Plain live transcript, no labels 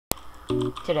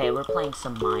Today we're playing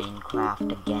some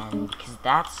Minecraft again, because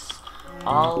that's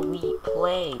all we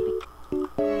play.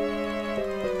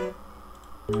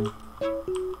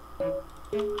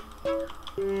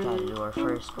 Gotta do our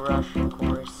first rush, of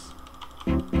course.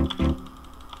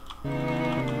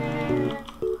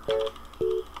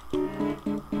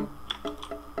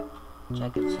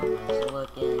 Check if someone's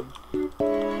looking.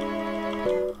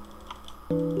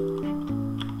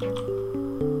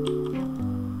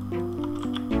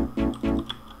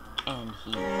 And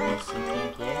he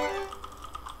came here.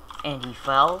 And he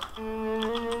fell.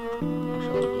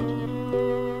 Actually, did he?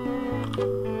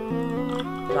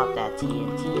 Drop that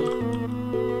TNT.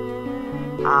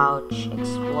 Ouch,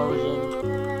 explosion.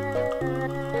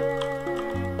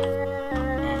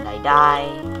 And I die.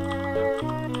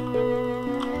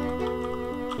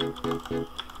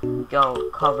 Go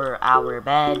cover our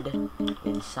bed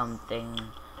with something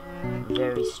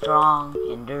very strong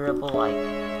and durable like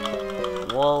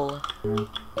wool.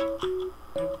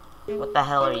 What the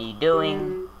hell are you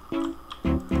doing?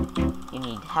 You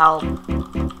need help.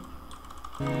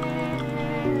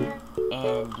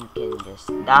 And you can just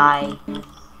die.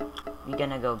 We're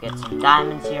gonna go get some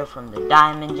diamonds here from the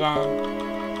diamond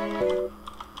gen.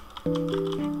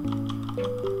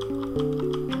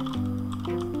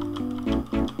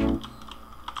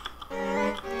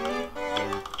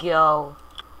 Go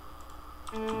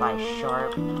by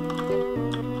sharp.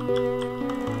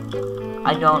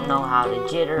 I don't know how to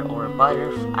jitter or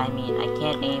butterfly. I mean, I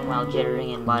can't aim while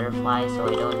jittering and butterfly, so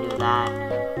I don't do that.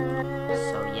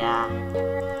 So yeah.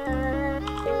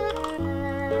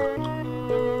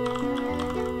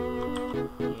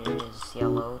 Here is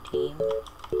yellow team.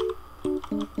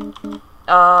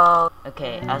 Oh,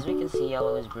 okay. As we can see,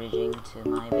 yellow is bridging to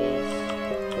my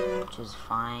base, which is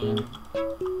fine.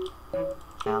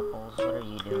 Apples, what are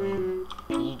you doing?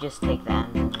 Did you just take that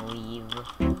and leave?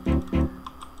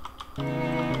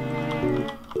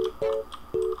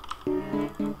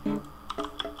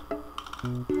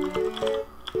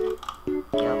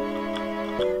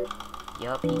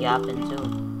 Yup, he happened too.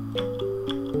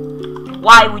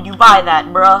 Why would you buy that,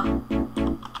 bruh?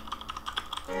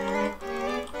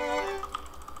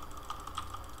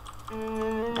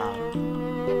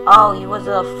 Oh, he was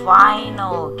a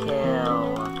final kill.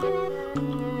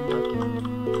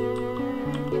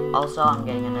 Also, I'm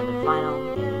getting another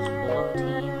final. It is blue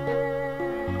team.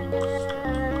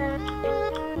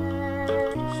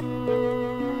 Just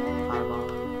fireball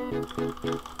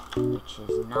him, which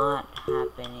is not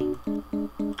happening.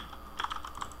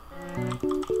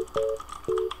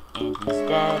 And he's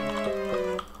dead.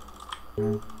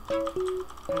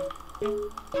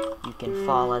 You can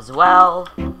fall as well.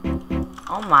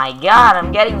 Oh my god,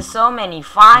 I'm getting so many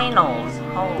finals.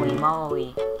 Holy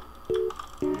moly.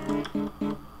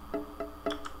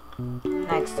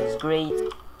 Next is great.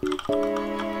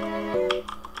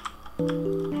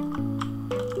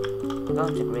 Go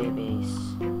to gray base.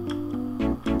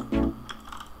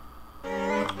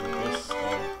 This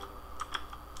guy.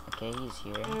 Okay, he's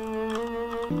here.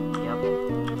 Yup.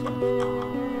 He's gonna fall.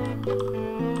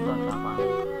 Don't drop on me.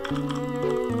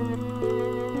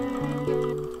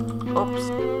 Oops.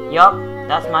 Yup.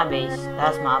 That's my base.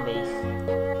 That's my base.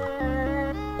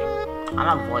 I'm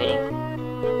avoiding.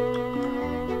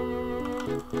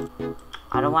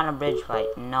 I don't want a bridge fight.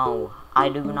 No, I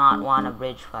do not want a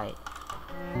bridge fight.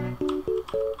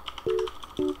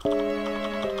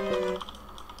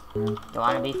 You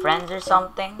want to be friends or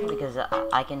something? Because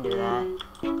I can do that.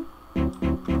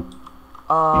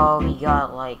 Oh, he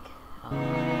got like...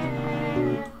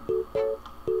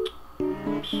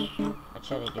 what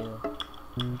should I do?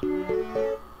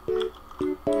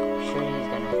 Sure, he's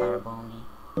gonna fireball me.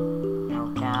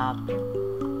 No cap.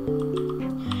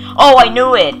 Oh, I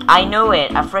knew it! I knew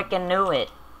it! I freaking knew it!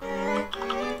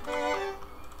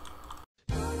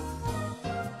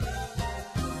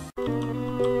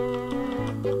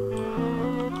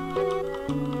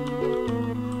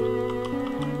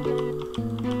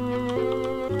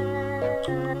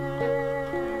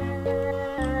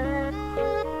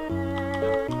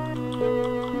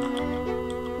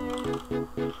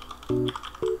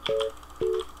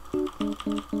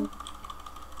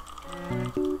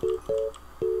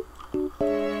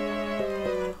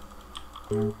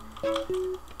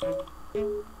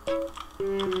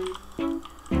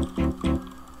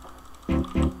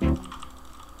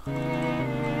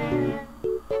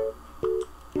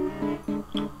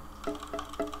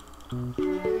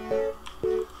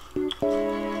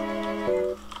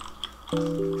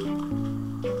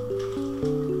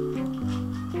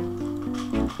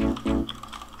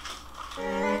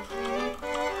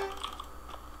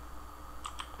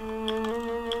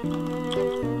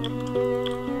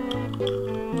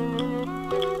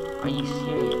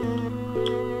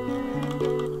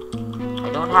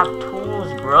 have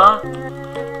tools, bruh.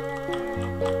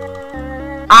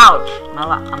 Ouch!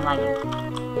 I'm lagging.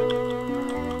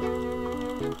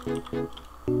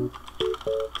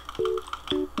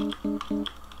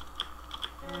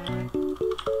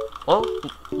 Oh,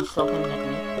 he's still coming at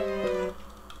me.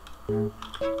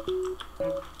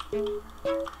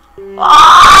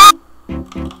 Ah!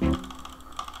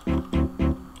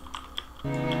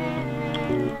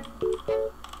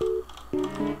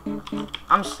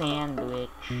 I'm sandwiched.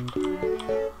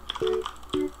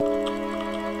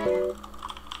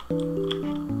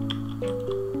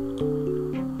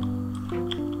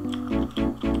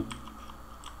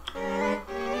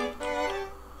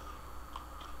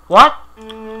 What?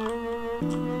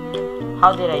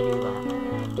 How did I do that?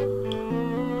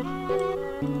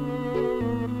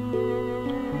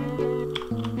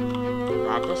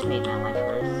 That just made my life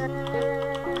worse.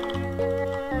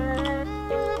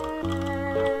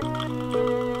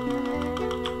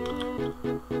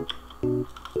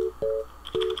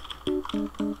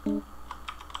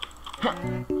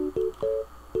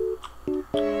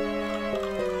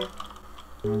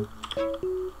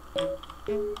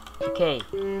 Okay,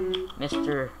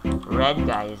 Mr. Red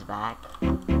Guy is back.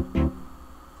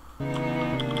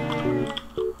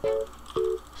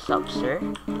 Sup, sir?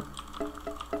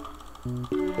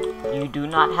 You do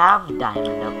not have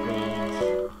diamond upgrades.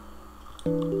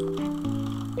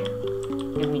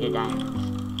 Give me the diamonds.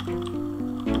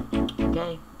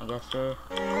 Okay, I guess, sir.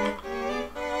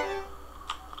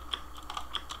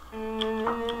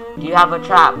 Do you have a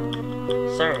trap,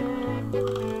 sir?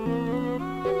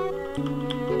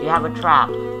 Do you have a trap?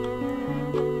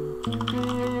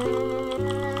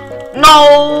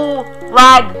 No!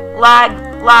 Lag! Lag!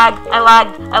 Lag! I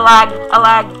lagged! I lagged! I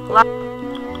lagged! Lag!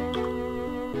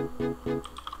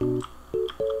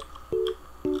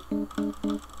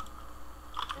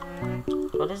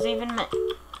 What does it even mean?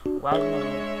 Why is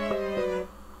it?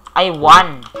 I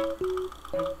won!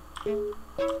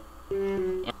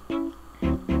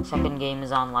 Second game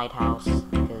is on Lighthouse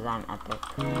because I'm epic.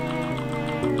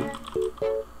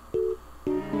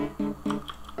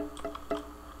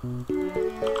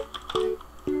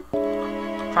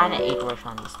 Trying to 8 rush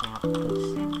on this map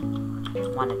because I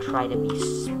want to try to be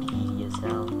speedy as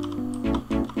hell.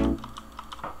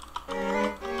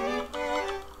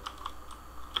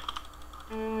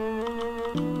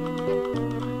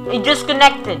 It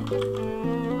disconnected!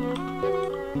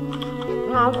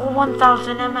 No,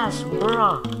 1000 MS,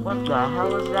 bruh. What the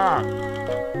hell is that?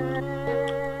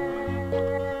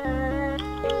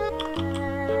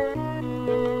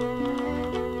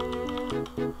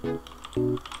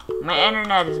 My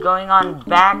internet is going on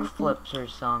backflips or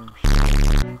some shit.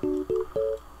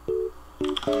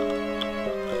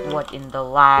 What in the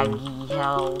laggy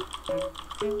hell?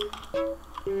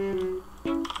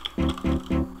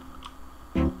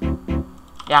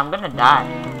 Yeah, I'm gonna die.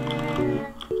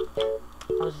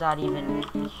 How's that even?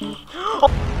 Oh!